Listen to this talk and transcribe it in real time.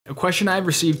A question I've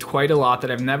received quite a lot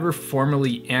that I've never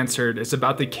formally answered is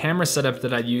about the camera setup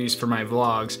that I use for my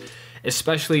vlogs,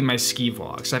 especially my ski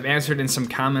vlogs. I've answered in some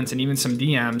comments and even some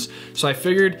DMs, so I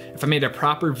figured if I made a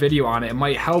proper video on it, it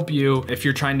might help you if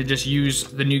you're trying to just use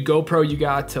the new GoPro you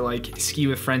got to like ski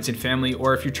with friends and family,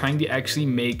 or if you're trying to actually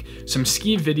make some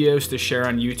ski videos to share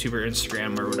on YouTube or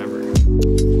Instagram or whatever.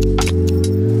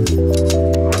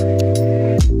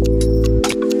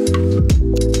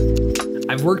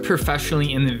 I've worked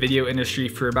professionally in the video industry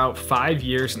for about 5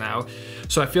 years now,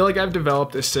 so I feel like I've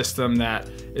developed a system that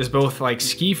is both like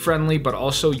ski friendly but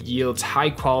also yields high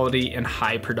quality and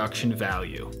high production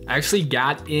value. I actually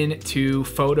got into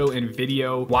photo and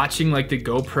video watching like the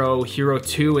GoPro Hero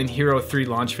 2 and Hero 3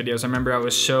 launch videos. I remember I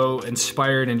was so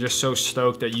inspired and just so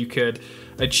stoked that you could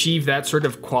achieve that sort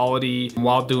of quality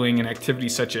while doing an activity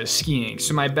such as skiing.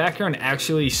 So my background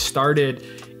actually started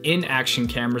in action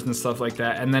cameras and stuff like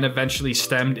that, and then eventually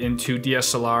stemmed into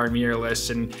DSLR,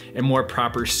 mirrorless, and more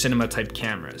proper cinema type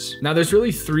cameras. Now there's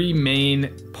really 3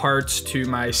 main parts to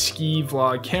my ski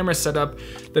vlog camera setup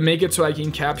that make it so I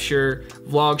can capture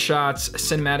vlog shots,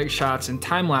 cinematic shots, and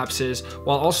time lapses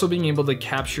while also being able to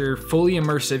capture fully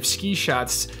immersive ski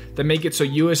shots that make it so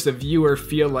you as the viewer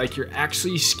feel like you're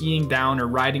actually skiing down or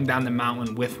riding down the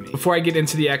mountain with me. Before I get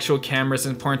into the actual cameras,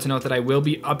 it's important to note that I will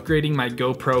be upgrading my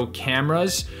GoPro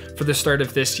cameras for the start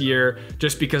of this year,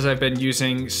 just because I've been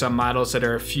using some models that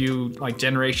are a few like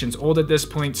generations old at this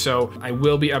point. So I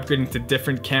will be upgrading to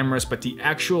different cameras, but the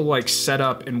actual like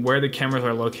setup and where the cameras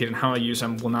are located and how I use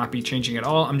them will not be changing at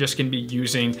all. I'm just gonna be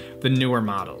using the newer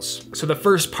models. So the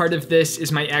first part of this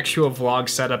is my actual vlog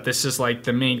setup. This is like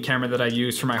the main camera that I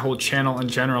use for my whole channel in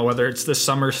general, whether it's the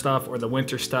summer stuff or the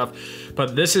winter stuff.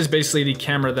 But this is basically the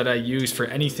camera that I use for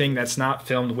anything that's not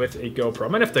filmed with a GoPro.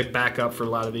 I'm gonna have to back up for a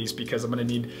lot of these because I'm gonna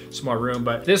need some more room.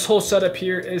 But this whole setup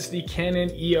here is the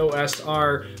Canon EOS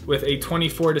R with a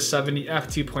 24-70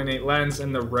 f2.8 lens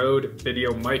and the Rode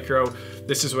Video Micro.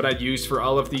 This is what I'd use for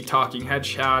all of the talking head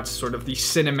shots, sort of the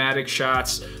cinematic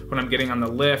shots when I'm getting on the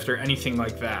lift or anything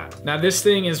like that. Now this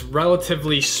thing is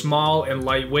relatively small and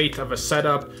lightweight of a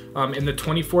setup. In the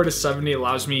 24-70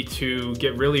 allows me to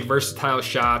get really versatile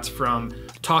shots from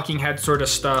talking head sort of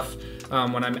stuff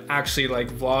when I'm actually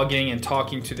like vlogging and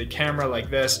talking to the camera like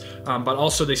this, but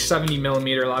also the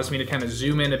 70mm allows me to kind of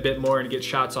zoom in a bit more and get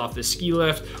shots off the ski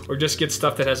lift, or just get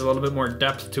stuff that has a little bit more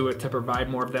depth to it to provide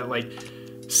more of that like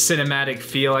cinematic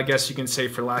feel, I guess you can say,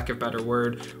 for lack of a better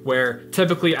word, where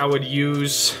typically I would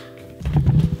use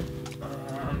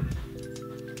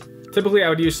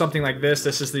something like this.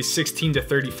 This is the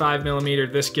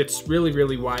 16-35mm. This gets really,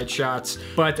 really wide shots.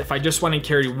 But if I just want to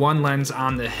carry one lens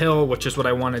on the hill, which is what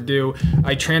I want to do,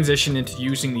 I transition into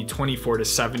using the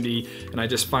 24-70. And I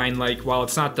just find like, while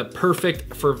it's not the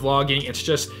perfect for vlogging,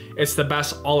 it's the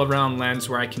best all around lens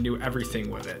where I can do everything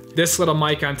with it. This little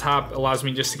mic on top allows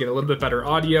me just to get a little bit better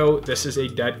audio. This is a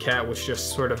dead cat, which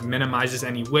just sort of minimizes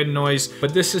any wind noise.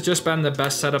 But this has just been the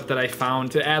best setup that I found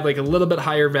to add like a little bit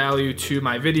higher value to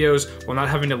my videos while not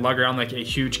having to lug around like a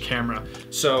huge camera.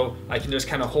 So I can just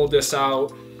kind of hold this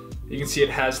out. You can see it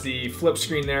has the flip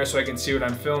screen there so I can see what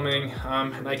I'm filming.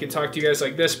 And I can talk to you guys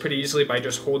like this pretty easily by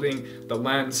just holding the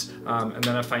lens. And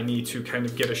then if I need to kind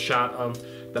of get a shot of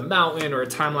the mountain or a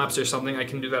time lapse or something, I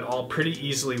can do that all pretty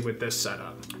easily with this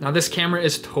setup. Now this camera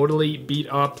is totally beat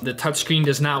up. The touchscreen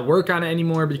does not work on it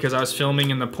anymore because I was filming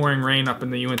in the pouring rain up in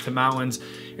the Uinta Mountains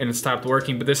and it stopped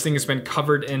working. But this thing has been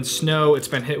covered in snow. It's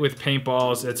been hit with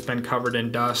paintballs. It's been covered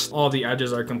in dust. All the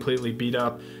edges are completely beat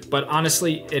up. But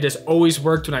honestly, it has always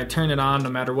worked when I turn it on, no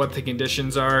matter what the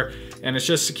conditions are. And it's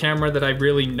just a camera that I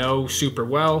really know super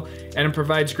well, and it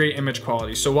provides great image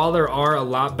quality. So while there are a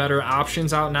lot better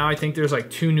options out now, I think there's like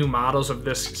 2 new models of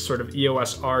this sort of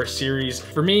EOS R series.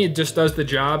 For me, it just does the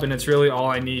job, and it's really all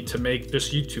I need to make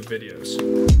just YouTube videos.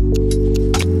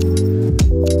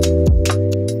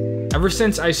 Ever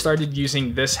since I started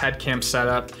using this head cam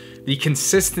setup, the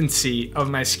consistency of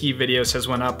my ski videos has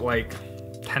went up like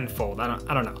tenfold. I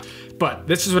don't know. But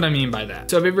this is what I mean by that.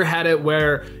 So have you ever had it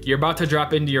where you're about to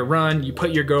drop into your run, you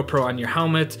put your GoPro on your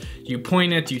helmet, you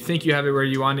point it, you think you have it where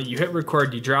you want it, you hit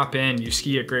record, you drop in, you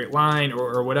ski a great line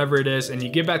or whatever it is, and you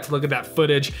get back to look at that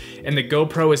footage and the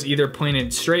GoPro is either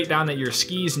pointed straight down at your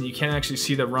skis and you can't actually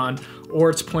see the run, or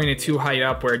it's pointed too high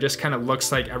up where it just kind of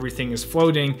looks like everything is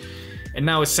floating. And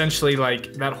now essentially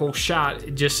like that whole shot,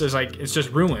 it just is like, it's just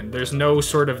ruined. There's no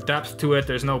sort of depth to it.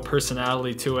 There's no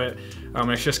personality to it.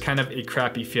 It's just kind of a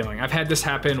crappy feeling. I've had this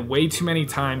happen way too many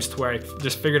times to where I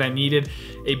just figured I needed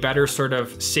a better sort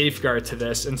of safeguard to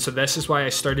this. And so this is why I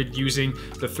started using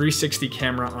the 360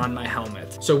 camera on my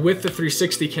helmet. So with the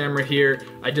 360 camera here,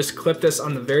 I just clip this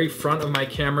on the very front of my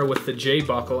camera with the J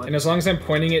buckle. And as long as I'm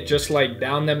pointing it just like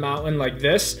down the mountain like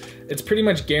this, it's pretty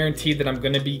much guaranteed that I'm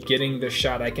gonna be getting the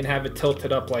shot. I can have it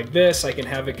tilted up like this. I can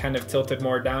have it kind of tilted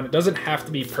more down. It doesn't have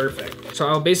to be perfect. So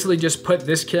I'll basically just put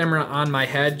this camera on my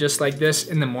head just like this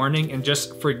in the morning and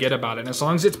just forget about it. And as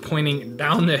long as it's pointing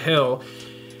down the hill,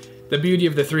 the beauty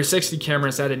of the 360 camera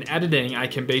is that in editing, I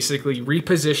can basically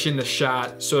reposition the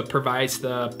shot so it provides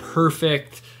the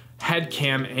perfect head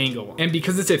cam angle. And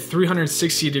because it's a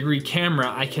 360-degree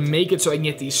camera, I can make it so I can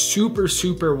get these super,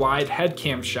 super wide head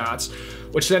cam shots,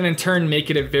 which then in turn make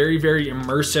it a very, very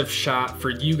immersive shot for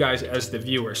you guys as the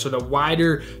viewer. So the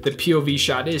wider the POV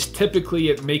shot is, typically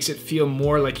it makes it feel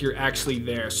more like you're actually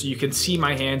there. So you can see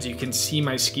my hands, you can see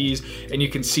my skis, and you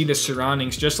can see the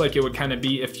surroundings just like it would kind of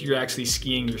be if you're actually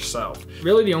skiing yourself.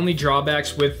 Really the only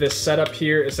drawbacks with this setup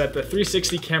here is that the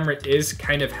 360 camera is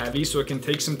kind of heavy, so it can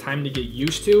take some time to get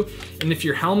used to. And if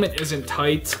your helmet isn't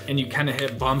tight and you kind of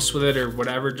hit bumps with it or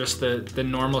whatever, just the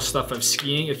normal stuff of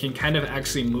skiing, it can kind of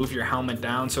actually move your helmet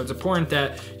down. So it's important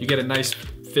that you get a nice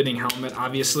fitting helmet,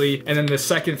 obviously. And then the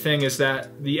second thing is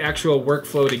that the actual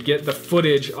workflow to get the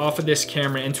footage off of this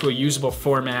camera into a usable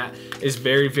format is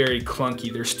very, very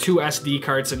clunky. There's 2 SD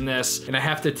cards in this, and I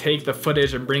have to take the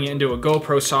footage and bring it into a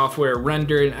GoPro software,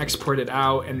 render and export it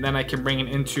out, and then I can bring it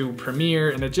into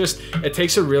Premiere, and it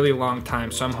takes a really long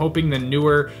time. So I'm hoping the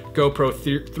newer GoPro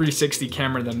 360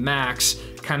 camera, the Max,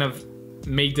 kind of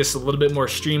made this a little bit more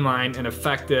streamlined and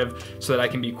effective so that I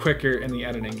can be quicker in the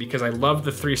editing, because I love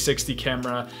the 360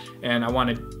 camera and I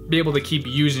want to be able to keep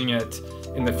using it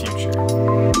in the future.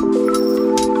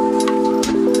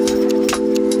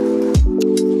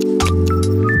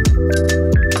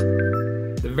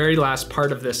 Very last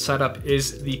part of this setup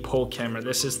is the pole camera.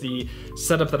 This is the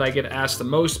setup that I get asked the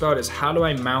most about, is how do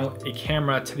I mount a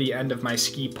camera to the end of my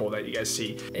ski pole that you guys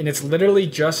see. And it's literally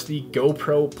just the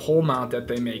GoPro pole mount that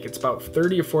they make. It's about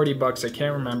 30 or 40 bucks, I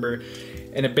can't remember.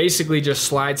 And it basically just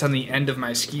slides on the end of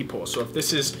my ski pole. So if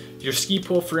this is your ski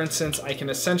pole, for instance, I can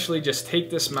essentially just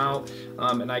take this mount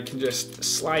and I can just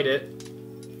slide it.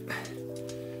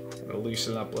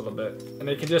 Loosen up a little bit, and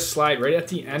it can just slide right at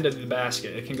the end of the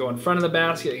basket. It can go in front of the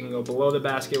basket, it can go below the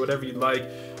basket, whatever you'd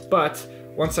like. But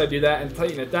once I do that and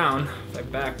tighten it down, if I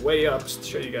back way up to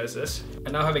show you guys this,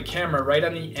 I now have a camera right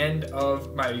on the end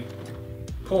of my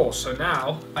pole. So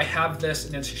now I have this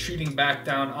and it's shooting back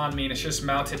down on me, and it's just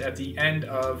mounted at the end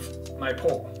of my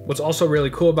pole. What's also really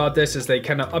cool about this is they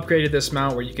kind of upgraded this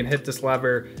mount where you can hit this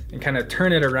lever and kind of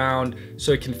turn it around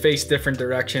so it can face different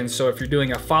directions. So if you're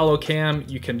doing a follow cam,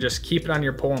 you can just keep it on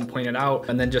your pole and point it out,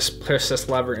 and then just push this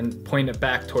lever and point it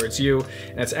back towards you.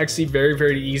 And it's actually very,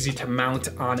 very easy to mount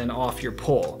on and off your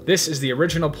pole. This is the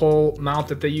original pole mount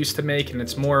that they used to make, and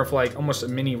it's more of like almost a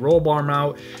mini roll bar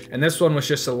mount. And this one was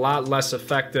just a lot less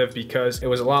effective because it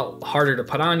was a lot harder to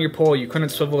put on your pole. You couldn't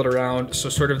swivel it around. So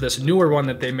sort of this newer one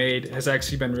that they made has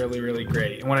actually been really, really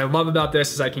great. And what I love about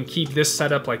this is I can keep this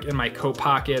setup like in my coat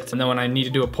pocket, and then when I need to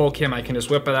do a pole cam, I can just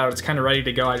whip it out. It's kind of ready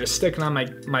to go. I just stick it on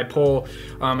my pole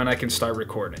and I can start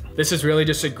recording. This is really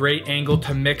just a great angle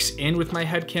to mix in with my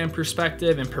head cam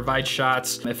perspective and provide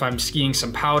shots. If I'm skiing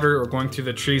some powder or going through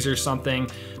the trees or something,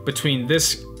 between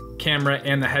this camera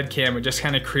and the head cam, it just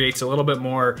kind of creates a little bit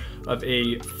more of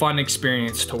a fun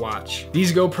experience to watch.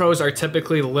 These GoPros are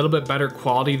typically a little bit better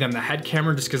quality than the head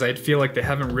camera, just because I feel like they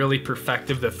haven't really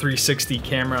perfected the 360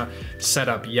 camera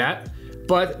setup yet.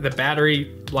 But the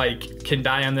battery like can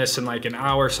die on this in like an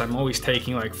hour, so I'm always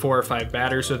taking like 4 or 5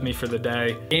 batteries with me for the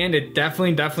day. And it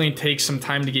definitely takes some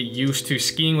time to get used to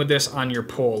skiing with this on your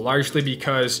pole, largely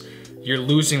because you're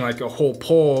losing like a whole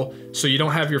pole, so you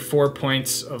don't have your 4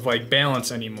 points of like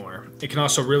balance anymore. It can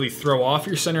also really throw off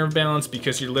your center of balance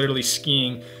because you're literally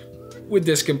skiing with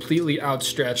this completely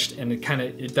outstretched, and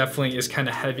it definitely is kind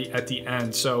of heavy at the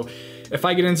end. So if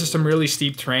I get into some really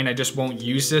steep terrain, I just won't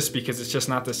use this because it's just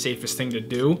not the safest thing to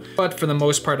do. But for the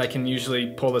most part, I can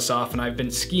usually pull this off, and I've been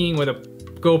skiing with a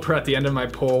GoPro at the end of my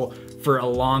pole for a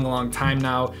long time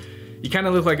now. You kind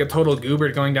of look like a total goober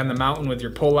going down the mountain with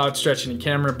your pole outstretched in your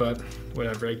camera, but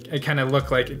whatever. I kind of look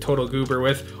like a total goober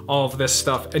with all of this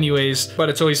stuff anyways, but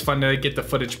it's always fun to get the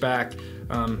footage back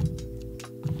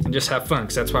and just have fun,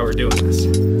 because that's why we're doing this.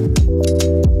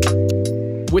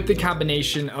 With the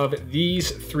combination of these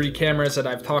 3 cameras that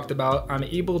I've talked about, I'm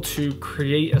able to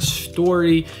create a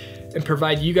story and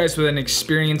provide you guys with an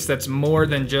experience that's more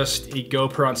than just a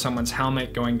GoPro on someone's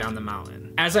helmet going down the mountain.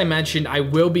 As I mentioned, I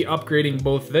will be upgrading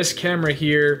both this camera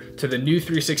here to the new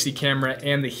 360 camera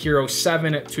and the Hero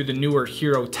 7 to the newer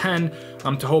Hero 10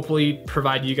 to hopefully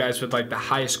provide you guys with like the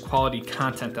highest quality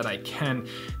content that I can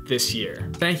this year.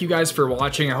 Thank you guys for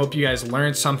watching. I hope you guys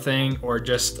learned something, or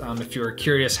just if you were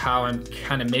curious how I'm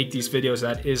kind of make these videos,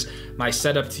 that is my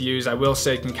setup to use. I will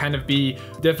say it can kind of be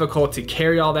difficult to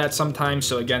carry all that sometimes.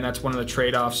 So again, that's one of the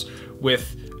trade-offs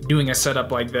with doing a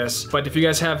setup like this. But if you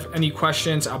guys have any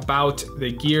questions about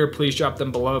the gear, please drop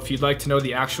them below. If you'd like to know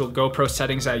the actual GoPro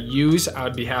settings I use, I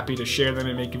would be happy to share them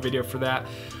and make a video for that.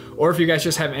 Or if you guys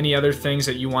just have any other things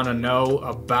that you want to know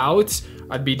about,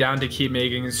 I'd be down to keep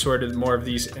making sort of more of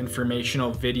these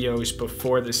informational videos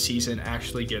before the season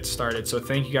actually gets started. So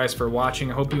thank you guys for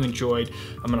watching. I hope you enjoyed,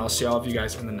 and I'll see all of you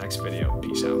guys in the next video.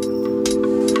 Peace out.